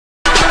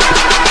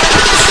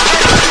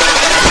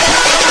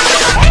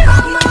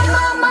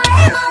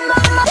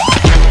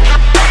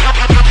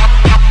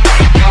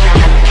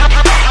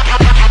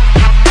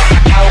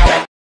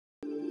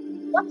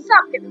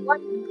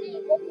One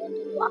day we're going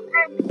to do a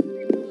camping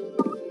trip.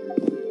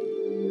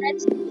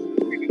 Let's set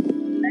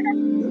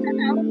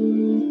out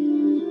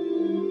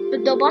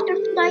with the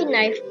butterfly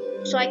knife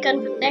so I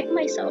can protect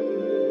myself.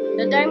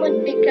 The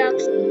diamond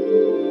pickaxe,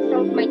 some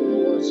of my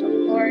tools, of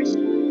course.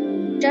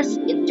 Just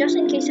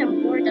in case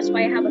I'm bored, that's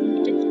why I have a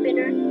fidget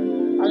spinner,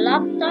 a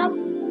laptop,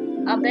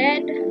 a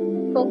bed,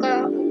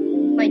 coca,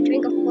 my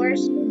drink, of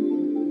course.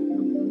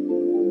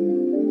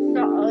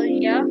 So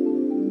yeah,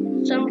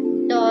 some of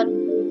the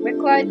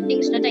required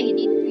things that I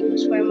need to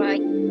use for my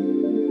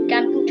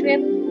camping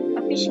trip.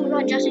 A fishing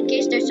rod just in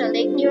case there's a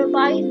lake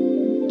nearby.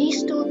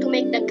 These two to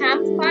make the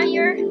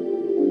campfire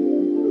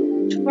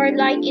for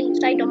light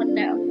inside the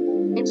hotel,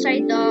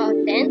 inside the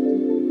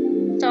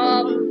tent.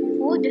 Some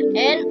food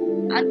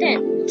and a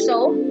tent.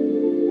 So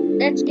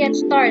let's get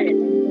started.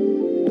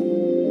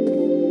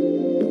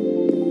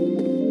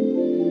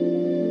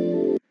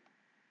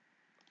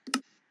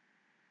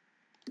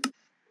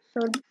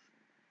 So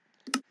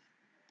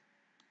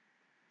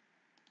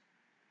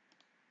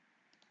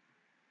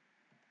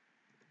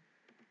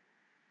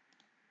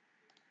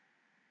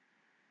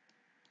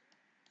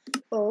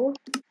oh,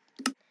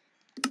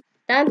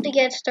 time to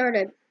get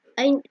started.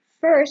 I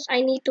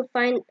need to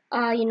find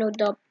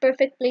the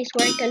perfect place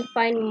where I can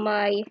find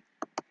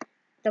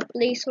the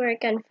place where I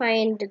can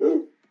find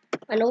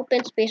an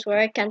open space where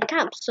I can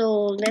camp.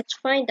 So let's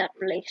find that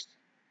place.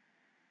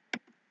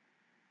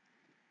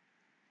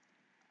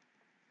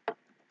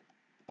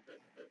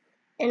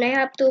 And I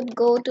have to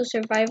go to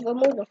survival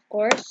mode, of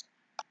course.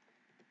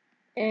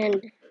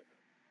 And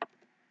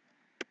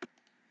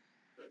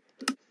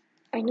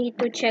I need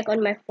to check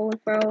on my phone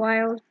for a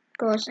while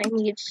because I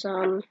need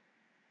some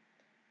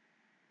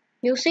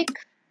music.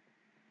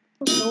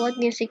 So what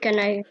music can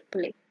I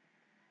play?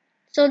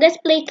 So let's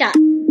play cat.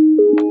 Time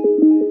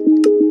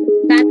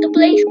to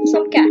play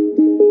some cat.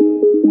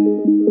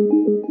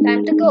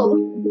 Time to go.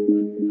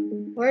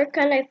 Where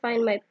can I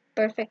find my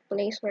perfect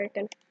place where I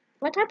can...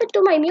 What happened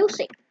to my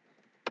music?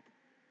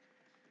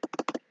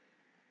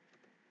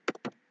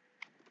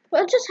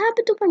 What just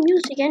happened to my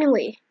music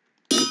anyway?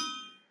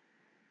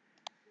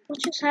 What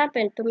just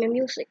happened to my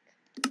music?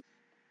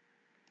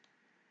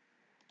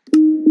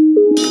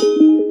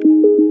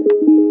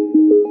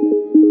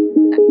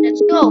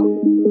 Let's go.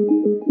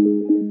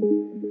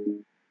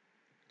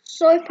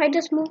 So if I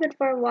just move it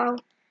for a while,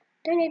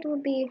 then it will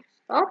be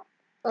up.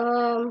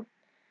 I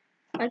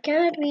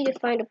cannot really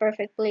find the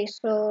perfect place.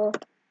 So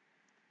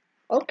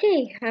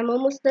okay, I'm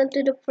almost done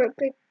to the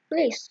perfect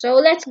place. So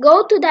let's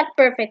go to that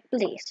perfect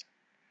place.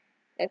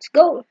 Let's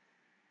go.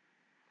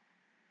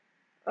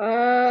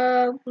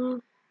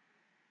 Um.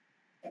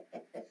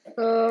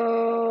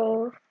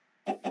 So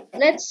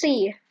let's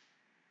see.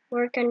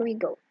 Where can we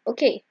go?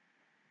 Okay,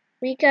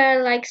 we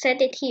can like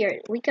set it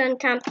here. We can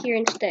camp here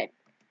instead.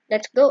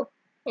 Let's go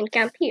and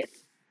camp here.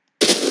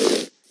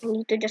 I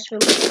need to just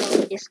remove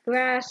all this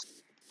grass.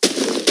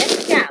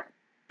 Let's camp.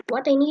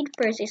 What I need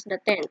first is the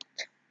tent.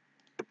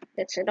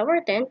 Let's set up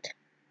our tent.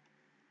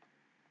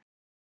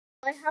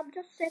 I have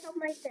just set up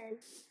my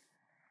tent.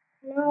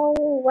 Now,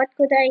 what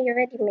could I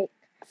already make?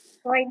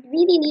 So I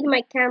really need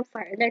my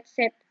campfire. Let's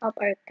set up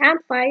our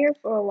campfire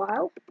for a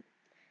while.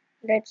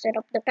 Let's set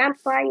up the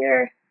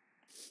campfire.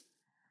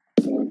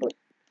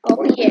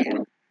 Oh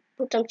yeah.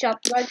 Put some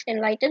chopped logs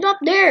and light it up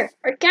there.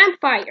 Our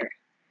campfire.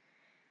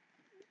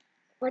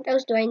 What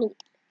else do I need?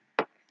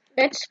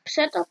 Let's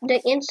set up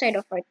the inside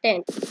of our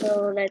tent.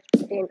 So let's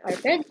put in our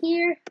bed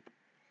here.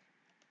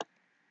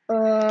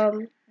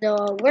 The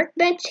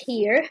workbench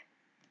here.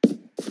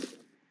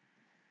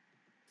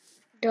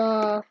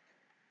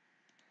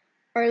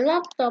 Our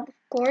laptop,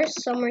 of course,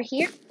 somewhere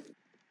here.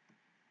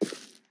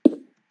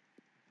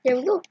 There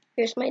we go.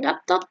 Here's my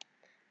laptop.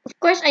 Of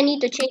course, I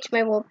need to change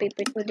my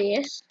wallpaper to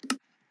this.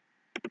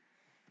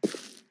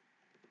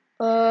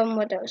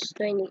 What else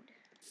do I need?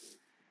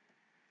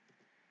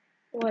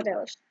 What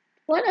else?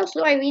 What else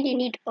do I really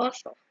need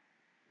also?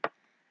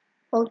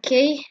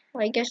 Okay,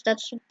 I guess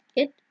that's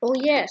it. Oh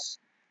yes,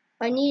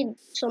 I need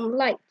some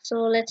light.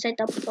 So let's set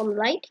up some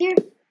light here.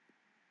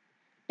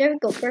 There we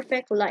go,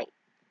 perfect light.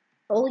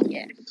 Oh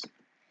yes.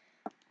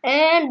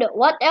 And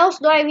what else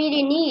do I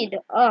really need?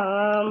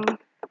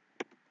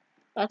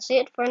 That's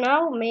it for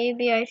now.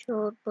 Maybe I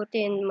should put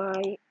in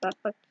my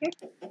backpack here.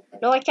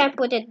 No, I can't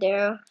put it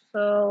there.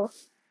 So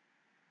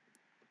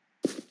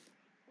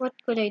what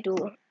could I do?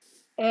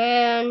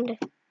 And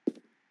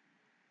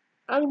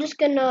I'm just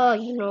gonna,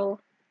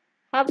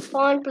 have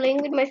fun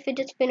playing with my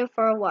fidget spinner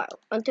for a while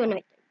until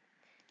night.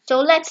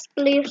 So let's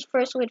play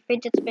first with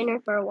fidget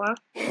spinner for a while.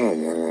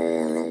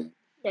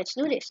 Let's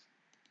do this.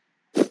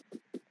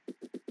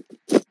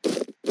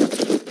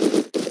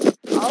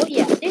 Oh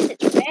yeah, this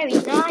is very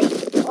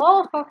nice.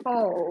 Oh ho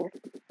ho.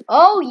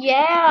 Oh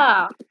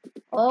yeah.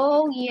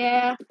 Oh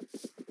yeah.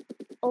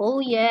 Oh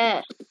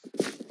yes.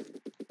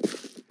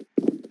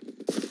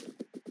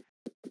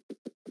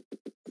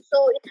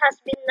 So it has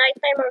been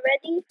nighttime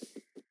already.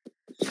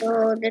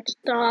 So let's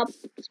stop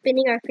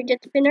spinning our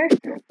fidget spinner.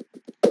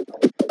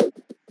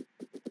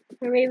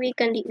 Or maybe we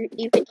can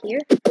leave it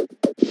here.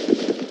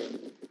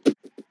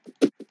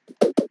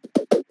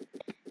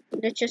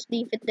 let's just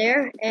leave it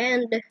there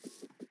and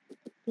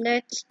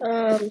let's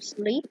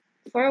sleep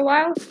for a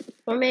while.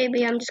 Or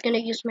maybe I'm just gonna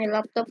use my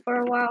laptop for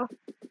a while.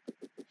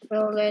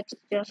 So let's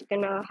just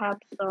gonna have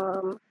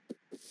some,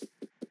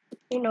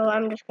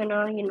 I'm just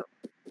gonna,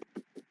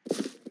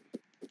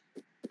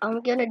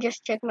 I'm gonna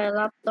just check my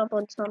laptop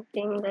on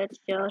something. Let's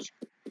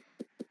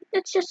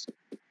just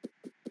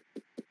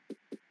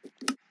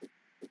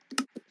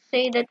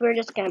say that we're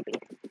just camping.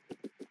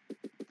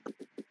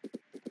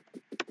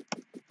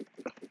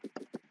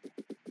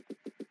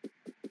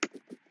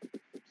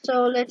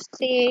 So let's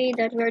say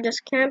that we're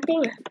just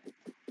camping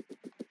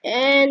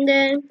and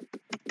then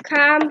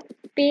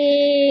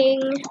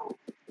camping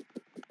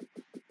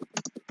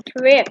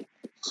trip.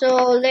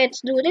 So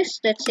let's do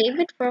this. Let's save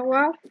it for a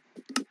while,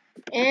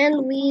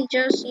 and we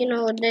just,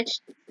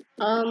 let's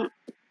I'm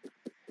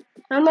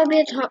a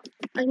bit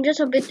I'm just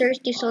a bit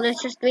thirsty, so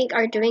let's just drink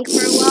our drink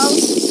for a while.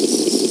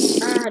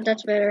 Ah,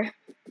 that's better.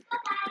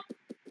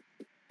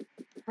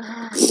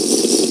 Ah,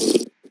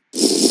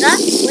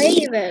 that's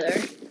way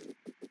better.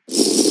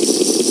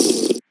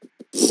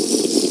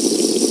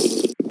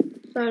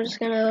 So I'm just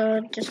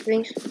gonna just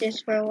drink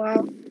this for a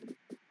while,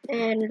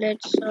 and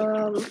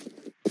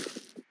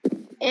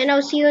and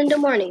I'll see you in the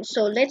morning.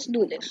 So let's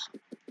do this.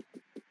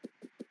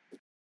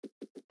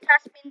 It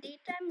has been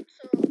daytime,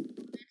 so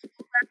let's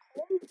go back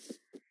home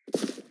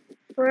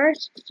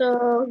first.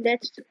 So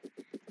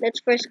let's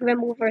first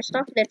remove our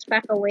stuff. Let's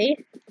pack away.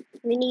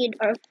 We need,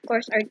 of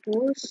course, our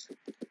tools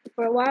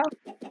for a while.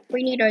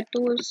 We need our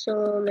tools,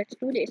 so let's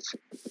do this.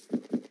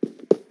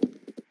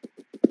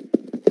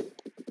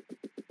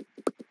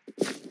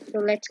 So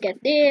let's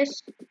get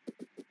this.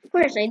 Of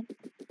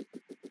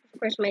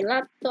course, my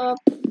laptop,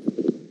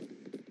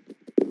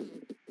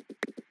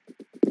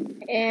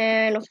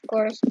 and of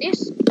course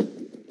this,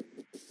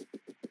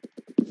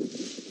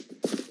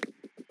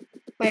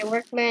 my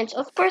workbench.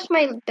 Of course,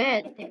 my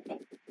bed.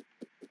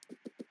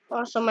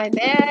 Also my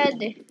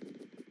bed.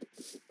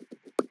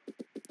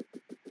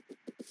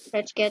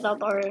 Let's get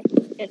up our.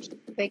 Let's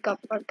wake up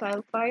our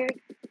campfire.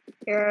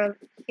 Here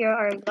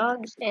are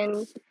logs,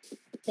 and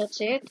that's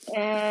it.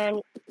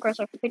 And of course,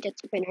 our fidget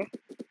spinner.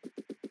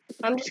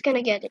 I'm just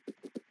gonna get it.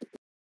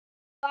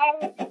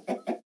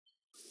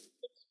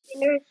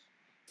 Spinners,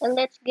 and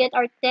let's get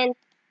our tent.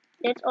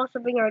 Let's also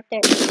bring our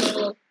tent.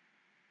 So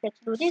let's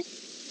do this.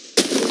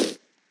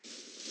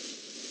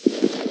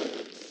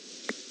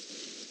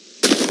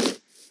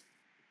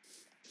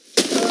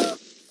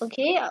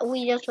 Okay,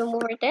 we just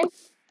remove our tent,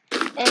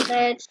 and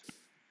let's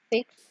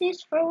fix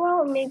this for a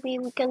while. Maybe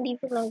we can leave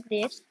it like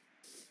this.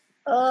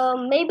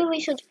 Maybe we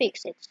should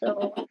fix it.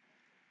 So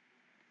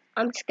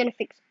I'm just gonna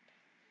fix it.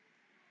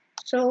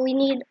 So we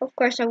need, of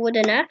course, a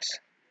wooden axe.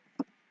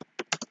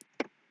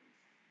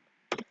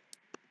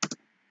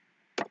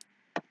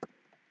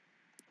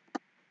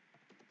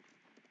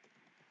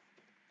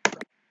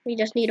 We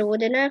just need a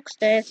wooden axe.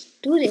 Let's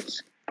do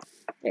this.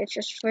 Let's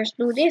just first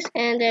do this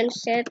and then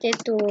set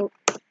it to.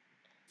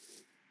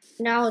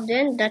 Now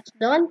then, that's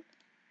done.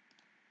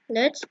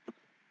 Let's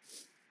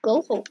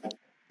go home.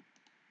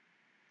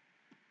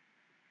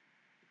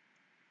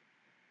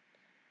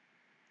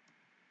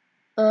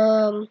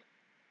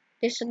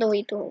 This is the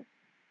way to home.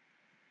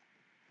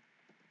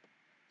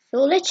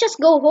 So let's just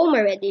go home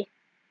already.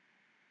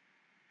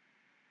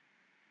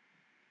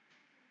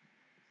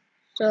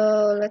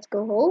 So let's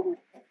go home.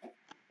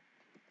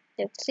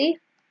 Let's see,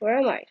 where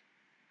am I?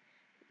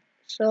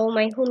 So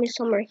my home is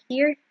somewhere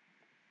here.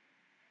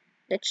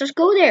 Let's just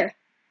go there.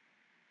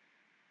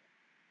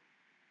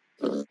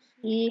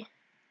 See,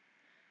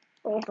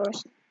 over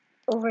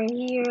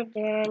here.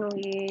 Then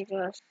we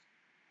just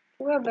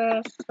do our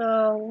best.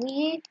 So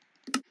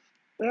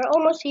we're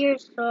almost here.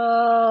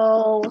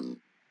 So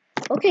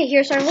okay,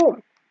 here's our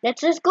home.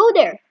 Let's just go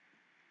there.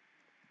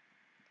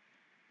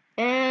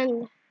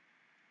 And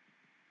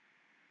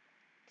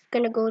it's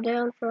gonna go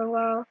down for a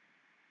while.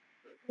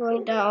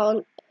 Going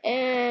down,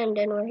 and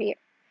then we're here.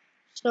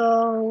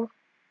 So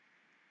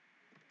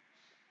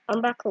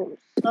I'm back home.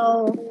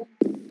 So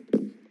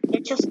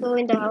let's just go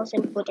in the house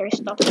and put our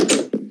stuff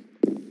in.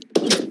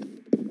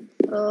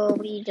 So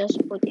we just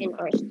put in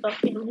our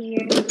stuff in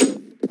here.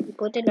 We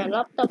put in our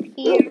laptop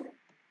here.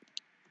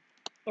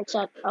 And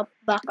set up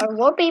back our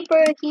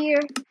wallpaper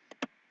here.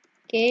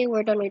 Okay,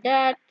 we're done with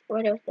that.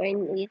 What else do I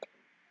need?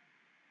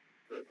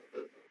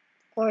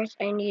 Of course,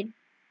 I'm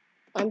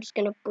just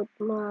gonna put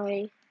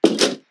my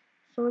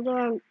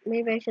soda.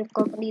 Maybe I should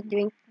complete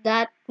doing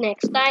that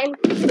next time.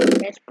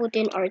 Let's put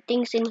in our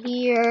things in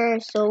here.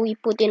 So we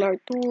put in our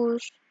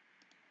tools.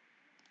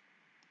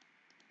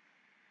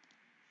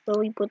 So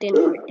we put in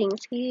our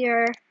things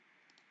here.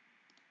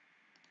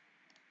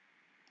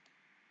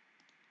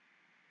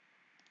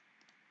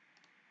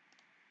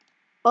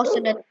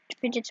 Also the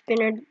fidget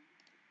spinner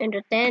and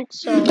the tent.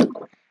 So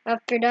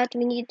after that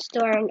we need to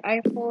store an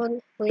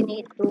iPhone. We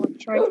need to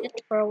charge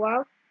it for a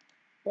while.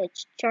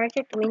 Let's charge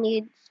it. We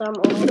need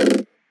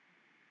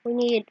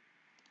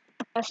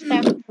a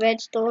stack of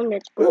redstone.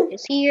 Let's put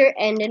this here,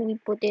 and then we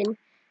put in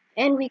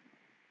and we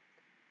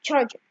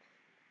charge it.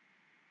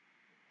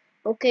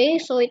 Okay,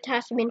 so it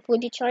has been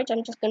fully charged.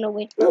 I'm just gonna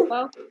wait for a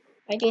while.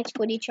 I think it's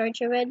fully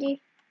charged already.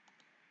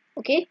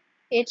 Okay,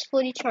 it's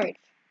fully charged.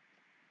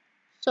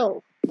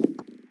 So,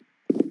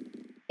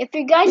 if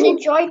you guys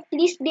enjoyed,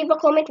 please leave a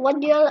comment. What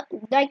do you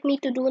like me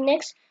to do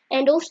next?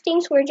 And those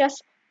things were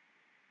just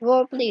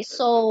role plays.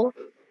 So,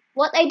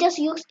 what I just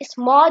used is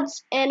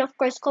mods and of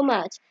course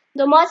commands.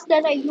 The mods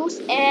that I use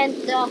and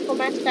the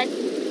commands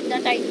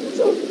that I use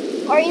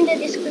are in the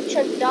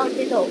description down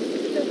below.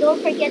 So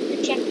don't forget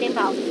to check them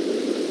out.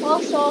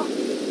 Also,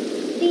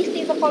 please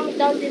leave a comment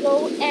down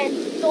below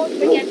and don't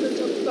forget to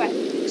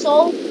subscribe.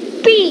 So,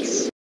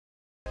 peace!